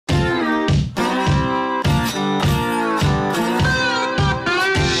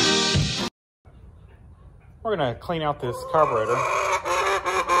we're gonna clean out this carburetor.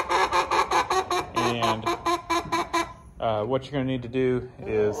 And what you're gonna need to do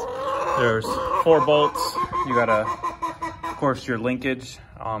is, there's 4 bolts. You gotta, of course, your linkage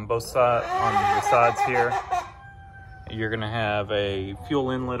on both sides, on the sides here. You're gonna have a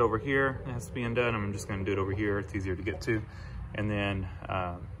fuel inlet over here that has to be undone. I'm just gonna do it over here, it's easier to get to. And then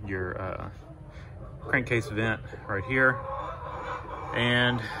your crankcase vent right here,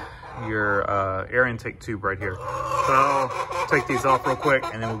 and your air intake tube right here. So I'll take these off real quick,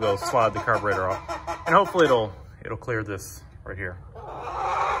 and then we'll go slide the carburetor off. And hopefully it'll clear this right here.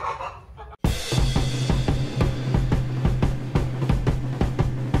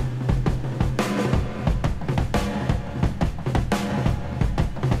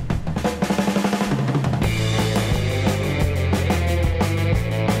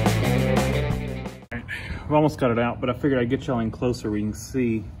 We almost got it out, but I figured I'd get y'all in closer where you can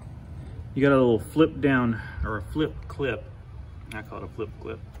see. You got a little flip down, or a flip clip, I call it a flip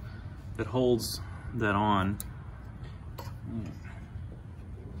clip, that holds that on.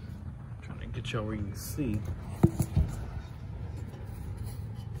 Trying to get y'all where you can see.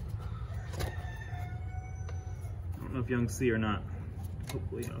 I don't know if y'all can see or not.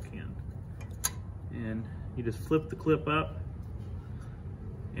 Hopefully y'all can. And you just flip the clip up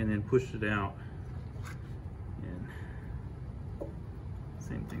and then push it out. And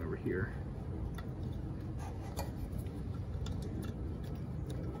same thing over here.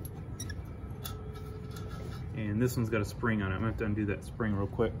 And this one's got a spring on it. I'm gonna have to undo that spring real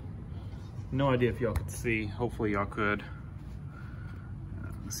quick. No idea if y'all could see. Hopefully y'all could.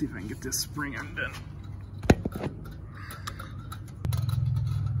 Let's see if I can get this spring undone.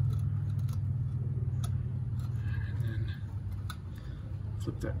 And then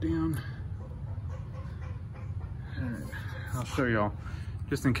flip that down. All right, I'll show y'all,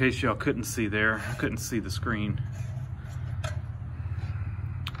 just in case y'all couldn't see there. I couldn't see the screen.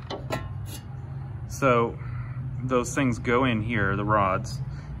 So those things go in here, the rods,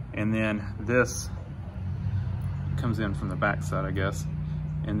 and then this comes in from the back side, I guess.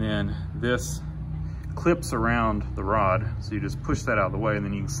 And then this clips around the rod. So you just push that out of the way, and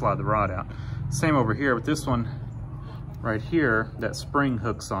then you can slide the rod out. Same over here with this one right here, that spring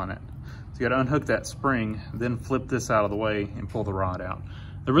hooks on it. So you gotta unhook that spring, then flip this out of the way and pull the rod out.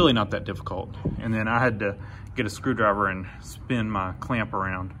 They're really not that difficult. And then I had to get a screwdriver and spin my clamp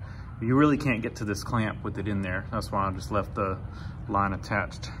around. You really can't get to this clamp with it in there. That's why I just left the line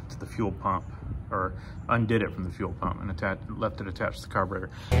attached to the fuel pump, or undid it from the fuel pump and left it attached to the carburetor.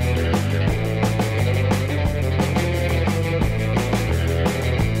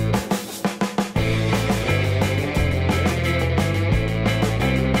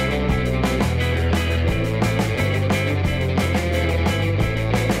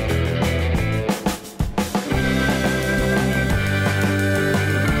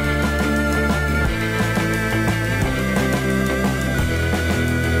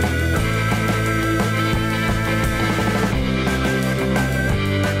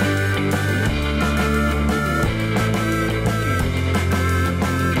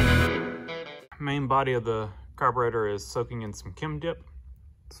 Main body of the carburetor is soaking in some chem dip,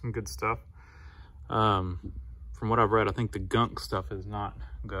 some good stuff. From what I've read, I think the gunk stuff is not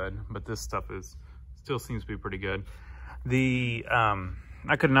good, but this stuff still seems to be pretty good.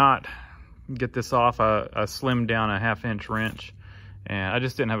 I could not get this off. I slimmed down a 1/2-inch wrench, and I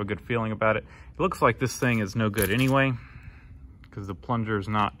just didn't have a good feeling about it. It looks like this thing is no good anyway, because the plunger is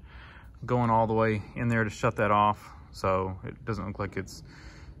not going all the way in there to shut that off. So it doesn't look like it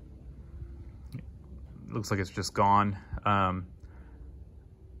looks like it's just gone. I'm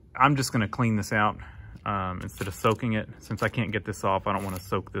just gonna clean this out instead of soaking it. Since I can't get this off, I don't wanna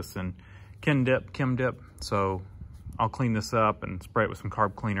soak this in chem dip. So I'll clean this up and spray it with some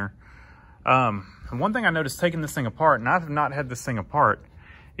carb cleaner. And one thing I noticed taking this thing apart, and I've not had this thing apart,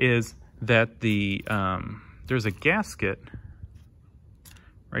 is that there's a gasket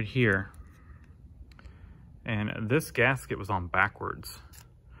right here. And this gasket was on backwards.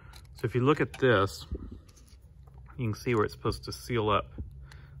 So if you look at this, you can see where it's supposed to seal up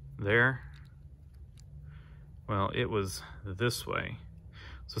there. Well, it was this way.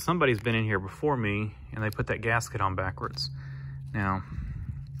 So somebody's been in here before me and they put that gasket on backwards. Now,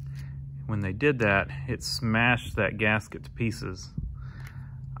 when they did that, it smashed that gasket to pieces.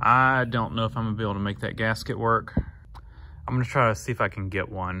 I don't know if I'm gonna be able to make that gasket work. I'm gonna try to see if I can get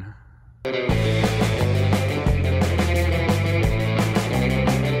one.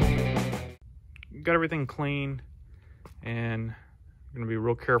 Got everything clean, and I'm gonna be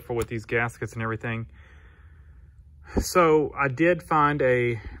real careful with these gaskets and everything. So I did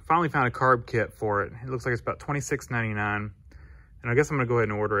finally found a carb kit for it. It looks like it's about $26.99. And I guess I'm gonna go ahead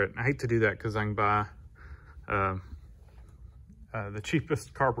and order it. I hate to do that because I can buy, the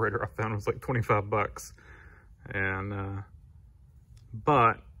cheapest carburetor I found was like 25 bucks. And,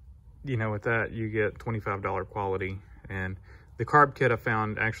 but, you know, with that, you get $25 quality. And the carb kit I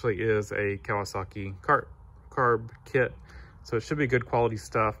found actually is a Kawasaki carb kit. So it should be good quality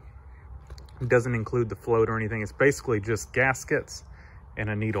stuff. It doesn't include the float or anything. It's basically just gaskets and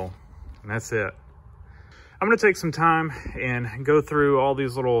a needle, and that's it. I'm gonna take some time and go through all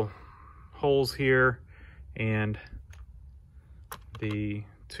these little holes here and the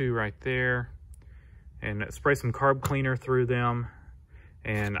two right there and spray some carb cleaner through them.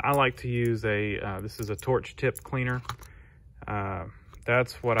 And I like to use this is a torch tip cleaner.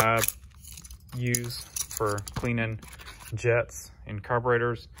 That's what I use for cleaning jets and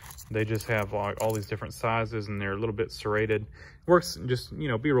carburetors. They just have all these different sizes and they're a little bit serrated. Works, just, you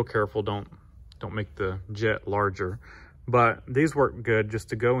know, be real careful. Don't make the jet larger. But these work good just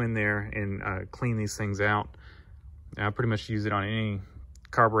to go in there and clean these things out. I pretty much use it on any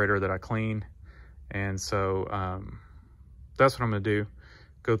carburetor that I clean. And so that's what I'm gonna do.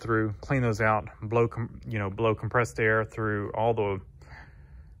 Go through, clean those out, blow compressed air through all the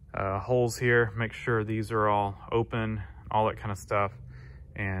holes here. Make sure these are all open, all that kind of stuff.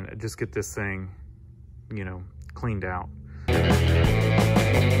 And just get this thing, you know, cleaned out.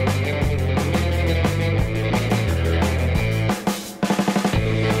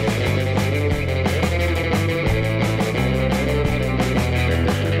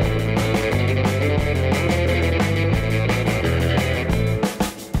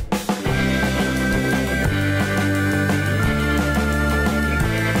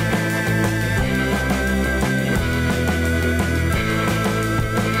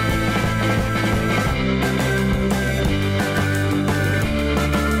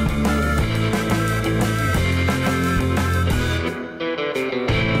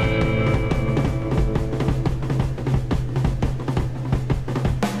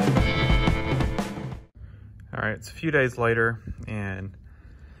 It's a few days later and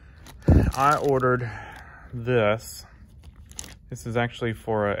I ordered this. This is actually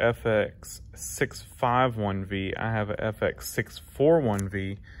for a FX651V. I have a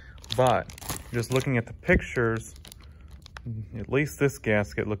FX641V, but just looking at the pictures, at least this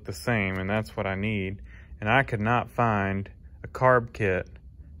gasket looked the same, and that's what I need. And I could not find a carb kit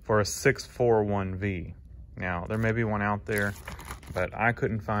for a 641V. Now, there may be one out there, but I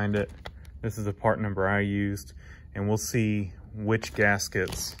couldn't find it. This is the part number I used, and we'll see which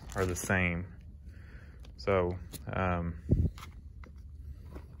gaskets are the same. So,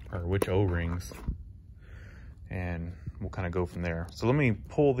 or which O-rings, and we'll kind of go from there. So let me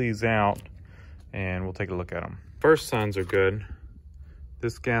pull these out and we'll take a look at them. First signs are good.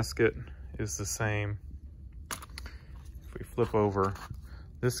 This gasket is the same. If we flip over,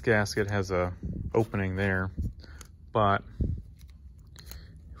 this gasket has a opening there, but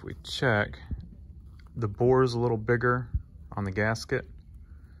if we check, the bore is a little bigger on the gasket,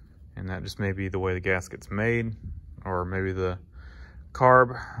 and that just may be the way the gasket's made, or maybe the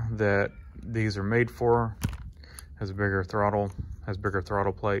carb that these are made for has a bigger throttle, has bigger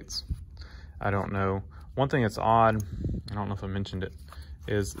throttle plates. I don't know. One thing that's odd, I don't know if I mentioned it,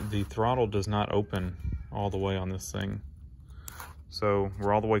 is the throttle does not open all the way on this thing. So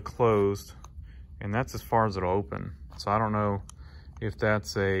we're all the way closed, and that's as far as it'll open. So I don't know if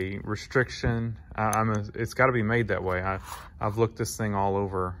that's a restriction. It's got to be made that way. I've looked this thing all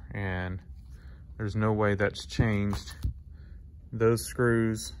over, and there's no way that's changed. Those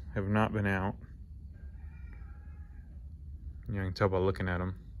screws have not been out. You can tell by looking at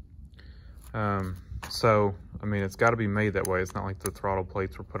them. So, I mean, it's got to be made that way. It's not like the throttle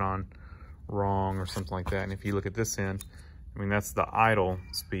plates were put on wrong or something like that. And if you look at this end, I mean, that's the idle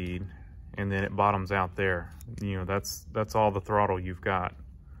speed, and then it bottoms out there. You know, that's all the throttle you've got.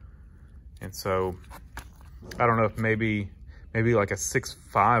 And so, I don't know if maybe like a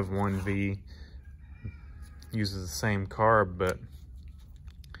 651V uses the same carb, but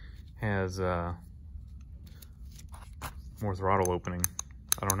has more throttle opening.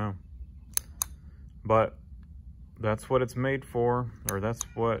 I don't know. But that's what it's made for, or that's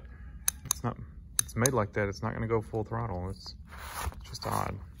what, it's made like that. It's not gonna go full throttle. It's just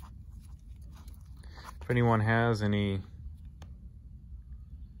odd. If anyone has any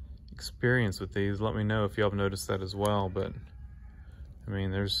experience with these, let me know if y'all have noticed that as well. But I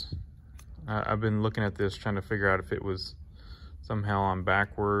mean, I've been looking at this trying to figure out if it was somehow on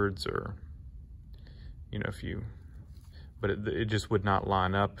backwards, or, you know, but it just would not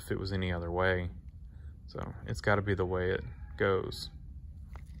line up if it was any other way. So it's got to be the way it goes.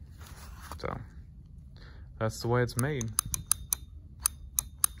 So that's the way it's made.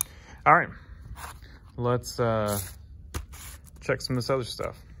 All right, let's check some of this other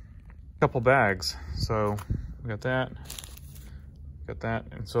stuff. Couple bags. So we got that,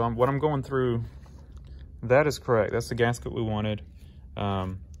 and so what I'm going through, that is correct. That's the gasket we wanted.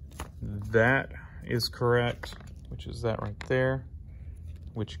 That is correct, which is that right there,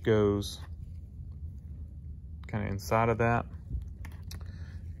 which goes kind of inside of that.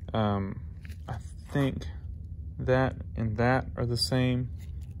 I think that and that are the same.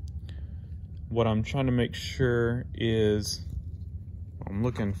 What I'm trying to make sure is, I'm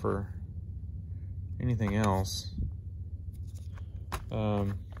looking for anything else.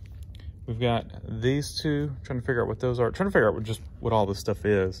 We've got these two, trying to figure out what those are, trying to figure out what all this stuff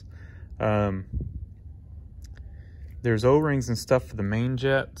is. There's O-rings and stuff for the main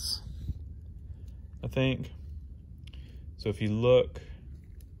jets, I think. So if you look,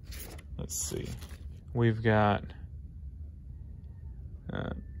 let's see, we've got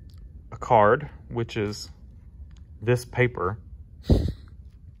a card, which is this paper. We've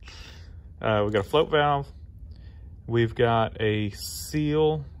got a float valve. We've got a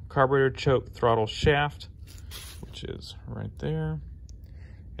seal, carburetor choke, throttle shaft, which is right there.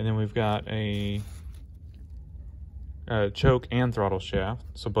 And then we've got a choke and throttle shaft,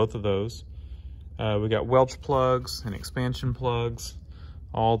 so both of those. We got Welch plugs and expansion plugs,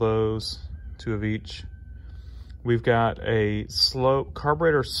 all those, 2 of each. We've got a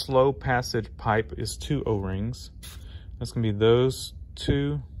carburetor slow passage pipe is 2 O-rings. That's gonna be those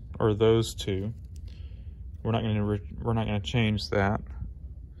 2 or those 2. We're not gonna change that.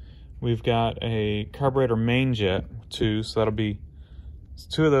 We've got a carburetor main jet 2, so that'll be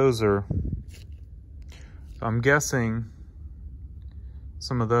 2 of those are. So I'm guessing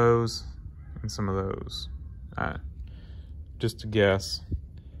some of those and some of those. Just to guess.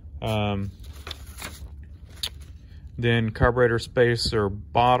 Then carburetor spacer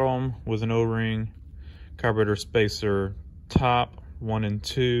bottom with an O-ring, carburetor spacer top 1 and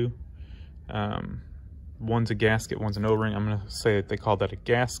 2. One's a gasket, one's an O-ring. I'm gonna say that they call that a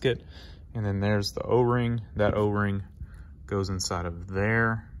gasket. And then there's the O-ring. That O-ring goes inside of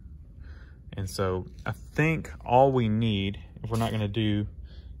there. And so I think all we need, if we're not gonna do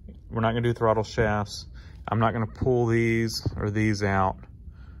throttle shafts, I'm not gonna pull these or these out.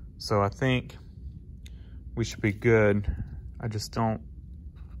 So I think we should be good. I don't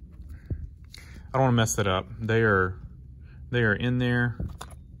wanna mess it up. They are in there,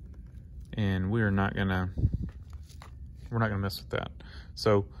 and we're not gonna mess with that.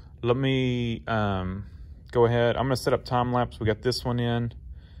 So let me go ahead. I'm gonna set up time lapse. We got this one in,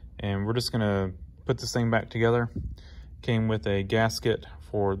 and we're just gonna put this thing back together. Came with a gasket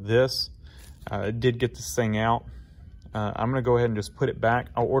for this. It did get this thing out. I'm gonna go ahead and just put it back.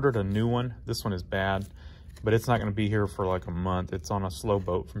 I ordered a new one. This one is bad, but it's not gonna be here for like a month. It's on a slow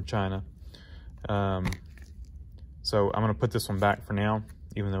boat from China. So I'm gonna put this one back for now,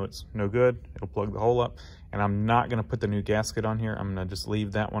 even though it's no good. It'll plug the hole up. And I'm not gonna put the new gasket on here. I'm gonna just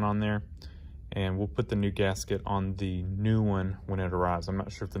leave that one on there, and we'll put the new gasket on the new one when it arrives. I'm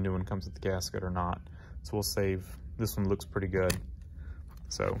not sure if the new one comes with the gasket or not. So we'll save, this one looks pretty good.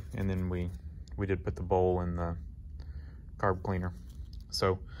 So, and then we did put the bowl in the carb cleaner.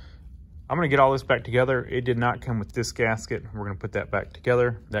 So I'm gonna get all this back together. It did not come with this gasket. We're gonna put that back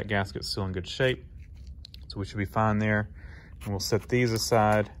together. That gasket's still in good shape, so we should be fine there. And we'll set these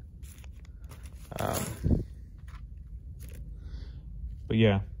aside. But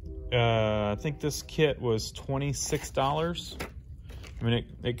yeah, I think this kit was $26. I mean,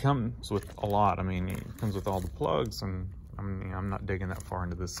 it comes with a lot. I mean, it comes with all the plugs, and I mean, I'm not digging that far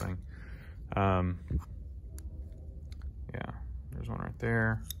into this thing. Yeah, there's one right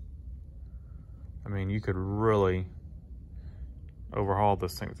there. I mean, you could really overhaul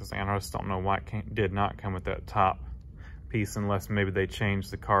this thing with this thing. I just don't know why it did not come with that top piece, unless maybe they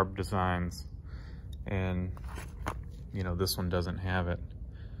changed the carb designs and, you know, this one doesn't have it.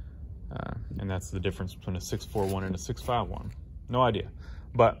 And that's the difference between a 641 and a 651. No idea.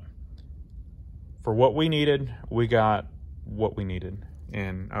 But for what we needed, we got what we needed.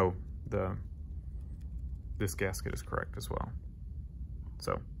 And oh, this gasket is correct as well.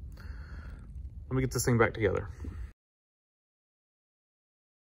 So let me get this thing back together.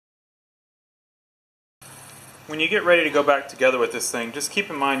 When you get ready to go back together with this thing, just keep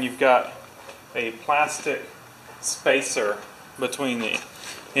in mind you've got a plastic spacer between the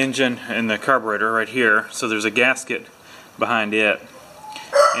engine and the carburetor right here. So there's a gasket behind it.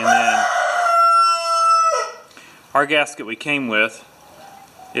 And then our gasket we came with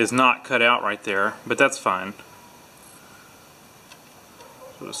is not cut out right there, but that's fine.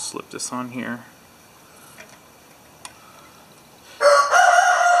 So just slip this on here.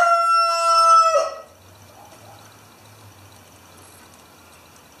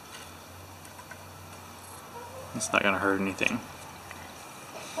 It's not going to hurt anything.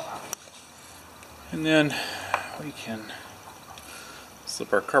 And then we can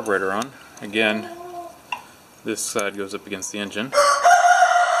slip our carburetor on. Again, this side goes up against the engine.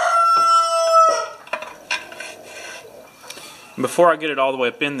 Before I get it all the way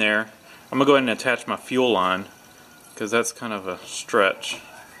up in there, I'm going to go ahead and attach my fuel line, because that's kind of a stretch.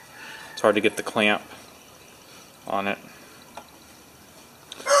 It's hard to get the clamp on it.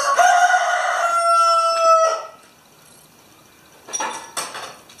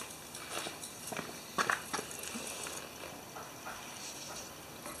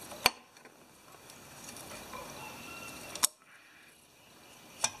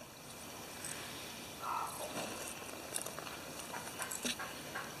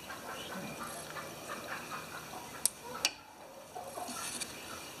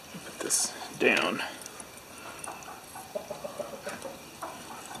 Down.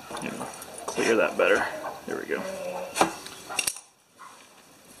 Clear that better. There we go.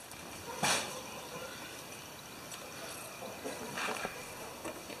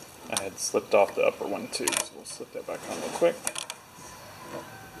 I had slipped off the upper one too, so we'll slip that back on real quick.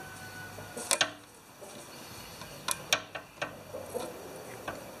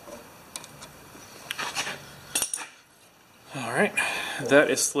 Alright, that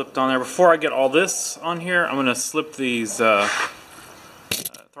is slipped on there. Before I get all this on here, I'm going to slip these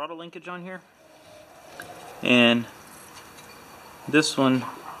throttle linkage on here. And this one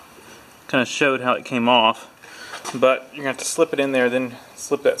kind of showed how it came off, but you're going to have to slip it in there, then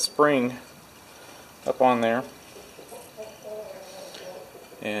slip that spring up on there.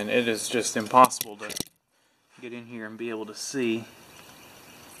 And it is just impossible to get in here and be able to see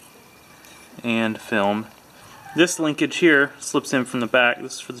and film. This linkage here slips in from the back.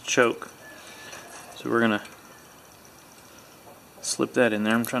 This is for the choke. So we're going to slip that in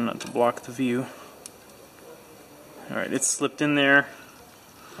there. I'm trying not to block the view. Alright, it's slipped in there.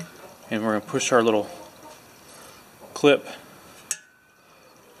 And we're going to push our little clip.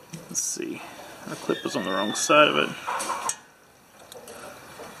 Let's see. Our clip was on the wrong side of it.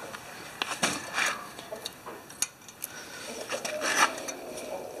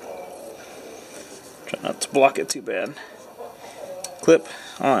 Not to block it too bad. Clip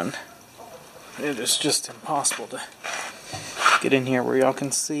on. It is just impossible to get in here where y'all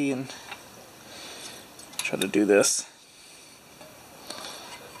can see and try to do this.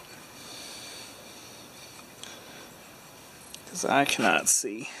 Because I cannot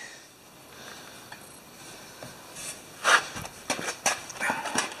see.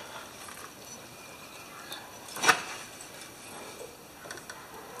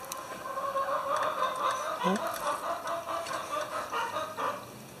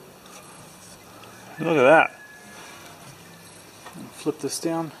 Look at that. Flip this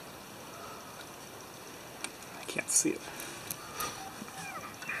down. I can't see it.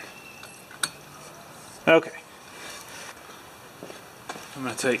 Okay. I'm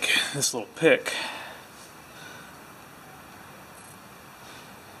going to take this little pick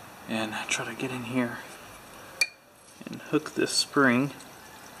and try to get in here and hook this spring.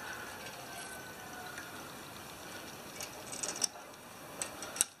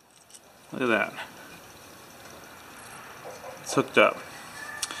 Look at that. It's hooked up.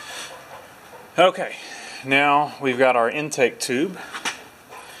 Okay, now we've got our intake tube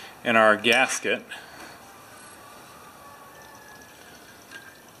and our gasket.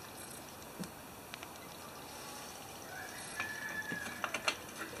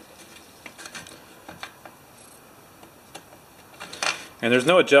 And there's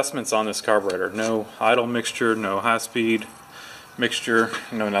no adjustments on this carburetor. No idle mixture, no high speed mixture,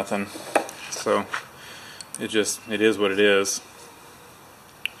 no nothing. So it is what it is.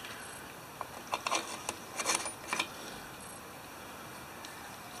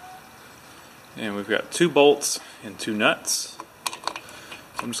 And we've got 2 bolts and 2 nuts.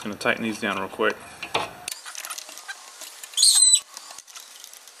 I'm just going to tighten these down real quick.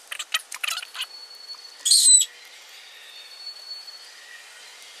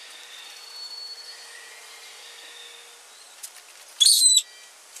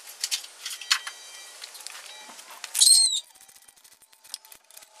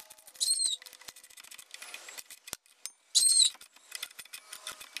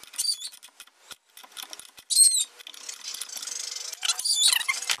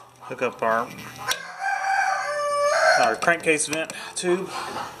 Hook up our our crankcase vent tube.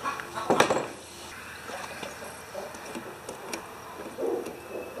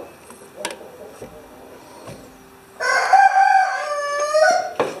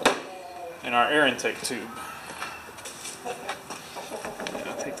 And our air intake tube. And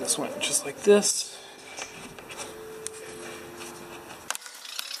I'll take this one just like this.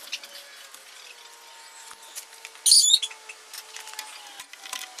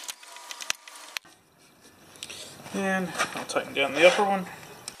 And I'll tighten down the upper one.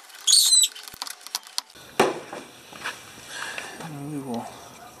 And we will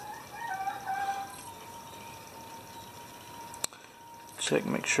check,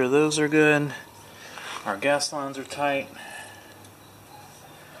 make sure those are good. Our gas lines are tight.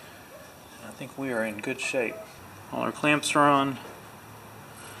 I think we are in good shape. All our clamps are on.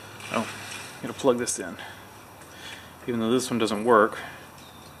 Oh, gotta plug this in. Even though this one doesn't work.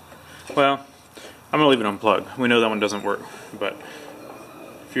 Well, I'm going to leave it unplugged. We know that one doesn't work, but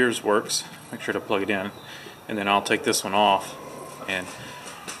if yours works, make sure to plug it in. And then I'll take this one off and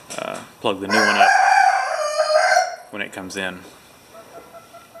plug the new one up when it comes in.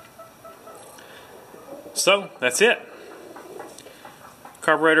 So, that's it.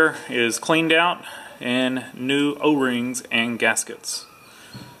 Carburetor is cleaned out and new O-rings and gaskets.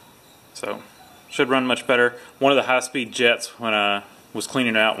 So, should run much better. One of the high-speed jets, when I was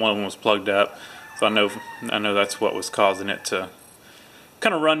cleaning it out, one of them was plugged up. So I know that's what was causing it to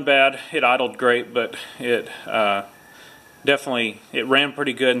kind of run bad. It idled great, but it definitely, it ran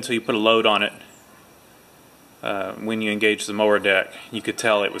pretty good until you put a load on it. When you engage the mower deck, you could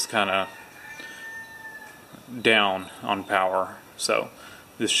tell it was kind of down on power. So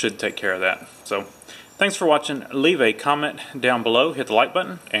this should take care of that. So thanks for watching. Leave a comment down below, hit the like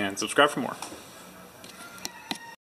button, and subscribe for more.